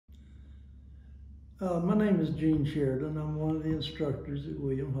My name is Gene Sheridan. I'm one of the instructors at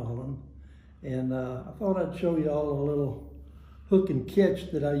William Holland. And I thought I'd show you all a little hook and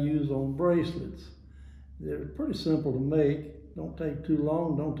catch that I use on bracelets. They're pretty simple to make. Don't take too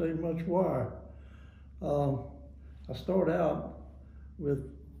long, don't take much wire. I start out with a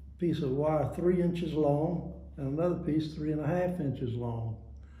piece of wire 3 inches long and another piece 3.5 inches long.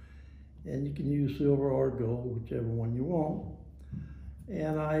 And you can use silver or gold, whichever one you want.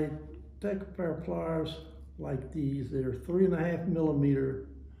 And I take a pair of pliers like these. They're 3.5 millimeter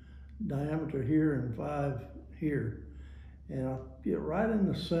diameter here and 5 here. And I get right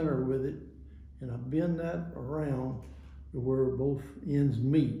in the center with it and I bend that around to where both ends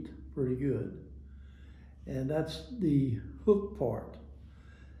meet pretty good. And that's the hook part.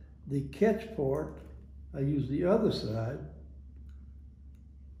 The catch part, I use the other side.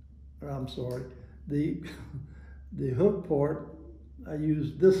 I'm sorry, the hook part, I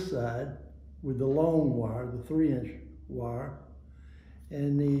use this side with the long wire, the 3-inch wire,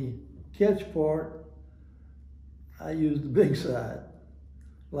 and the catch part, I use the big side,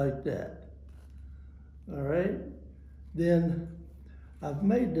 like that. All right? Then I've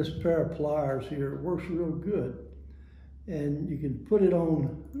made this pair of pliers here. It works real good. And you can put it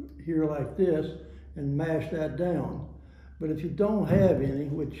on here like this and mash that down. But if you don't have any,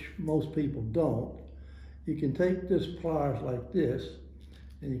 which most people don't, you can take this pliers like this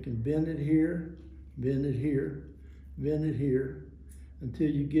and you can bend it here, bend it here, bend it here until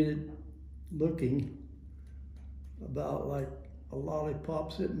you get it looking about like a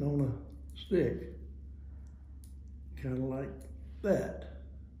lollipop sitting on a stick. Kind of like that.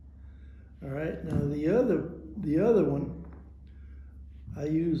 All right, now the other one, I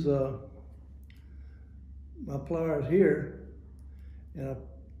use my pliers here, and I've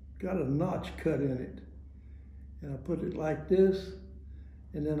got a notch cut in it. And I put it like this,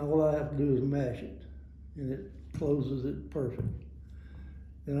 and then all I have to do is mash it, and it closes it perfect.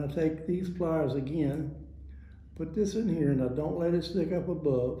 Then I take these pliers again, put this in here, and I don't let it stick up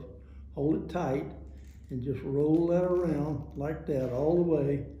above, hold it tight, and just roll that around like that all the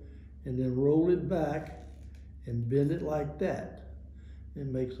way, and then roll it back and bend it like that. It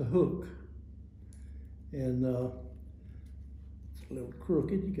makes a hook. And it's a little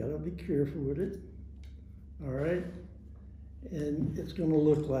crooked, you gotta be careful with it. All right, and it's gonna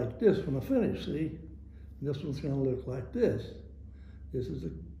look like this when I finish, see? And this one's gonna look like this. This is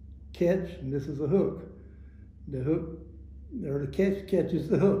a catch and this is a hook. The hook, or the catch catches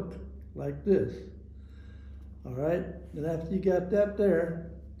the hook, like this. All right, and after you got that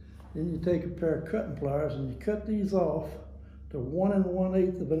there, then you take a pair of cutting pliers and you cut these off to 1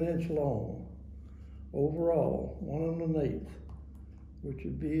 1/8 of an inch long. Overall, 1 1/8, which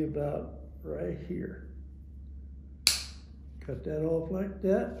would be about right here. Cut that off like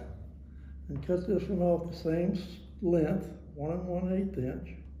that, and cut this one off the same length, 1 1/8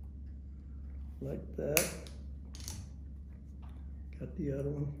 inch, like that. Cut the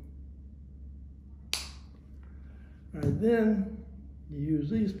other one. All right, then you use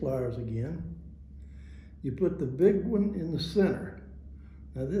these pliers again. You put the big one in the center.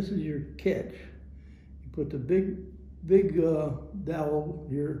 Now this is your catch. You put the big dowel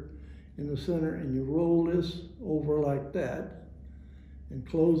here in the center and you roll this over like that and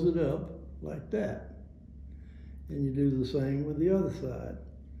close it up like that. And you do the same with the other side.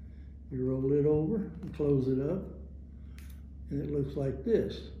 You roll it over and close it up and it looks like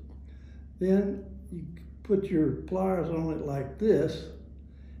this. Then you put your pliers on it like this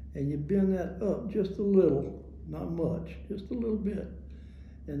and you bend that up just a little, not much, just a little bit.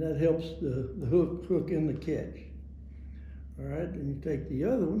 And that helps the hook in the catch. All right, then you take the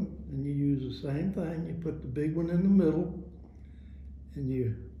other one and you use the same thing. You put the big one in the middle and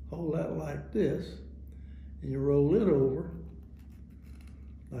you hold that like this and you roll it over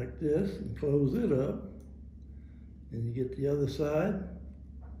like this and close it up. And you get the other side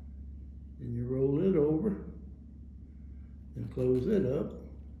and you roll it over and close it up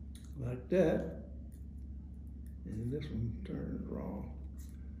like that. And this one turned wrong.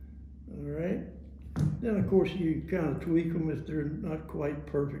 All right. Then of course you kind of tweak them if they're not quite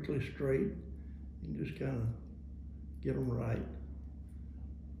perfectly straight. You can just kind of get them right.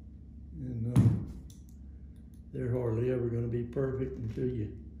 And they're hardly ever going to be perfect until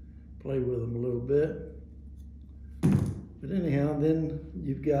you play with them a little bit. But anyhow, then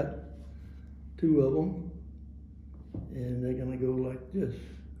you've got 2 of them and they're going to go like this,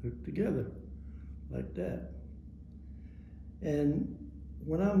 hooked together like that. And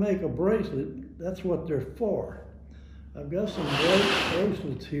when I make a bracelet, that's what they're for. I've got some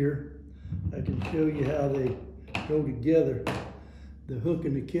bracelets here. I can show you how they go together. The hook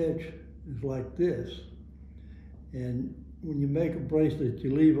and the catch is like this. And when you make a bracelet,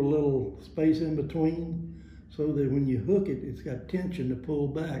 you leave a little space in between so that when you hook it, it's got tension to pull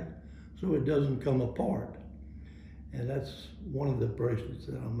back so it doesn't come apart. And that's one of the bracelets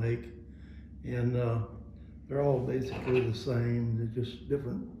that I make. And they're all basically the same. They're just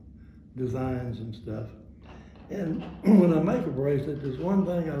different designs and stuff. And when I make a bracelet, there's one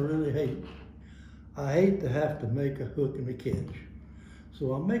thing I really hate. I hate to have to make a hook and a catch.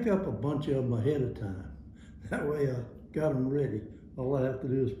 So I make up a bunch of them ahead of time. That way I got them ready. All I have to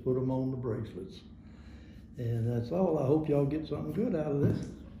do is put them on the bracelets. And that's all. I hope y'all get something good out of this.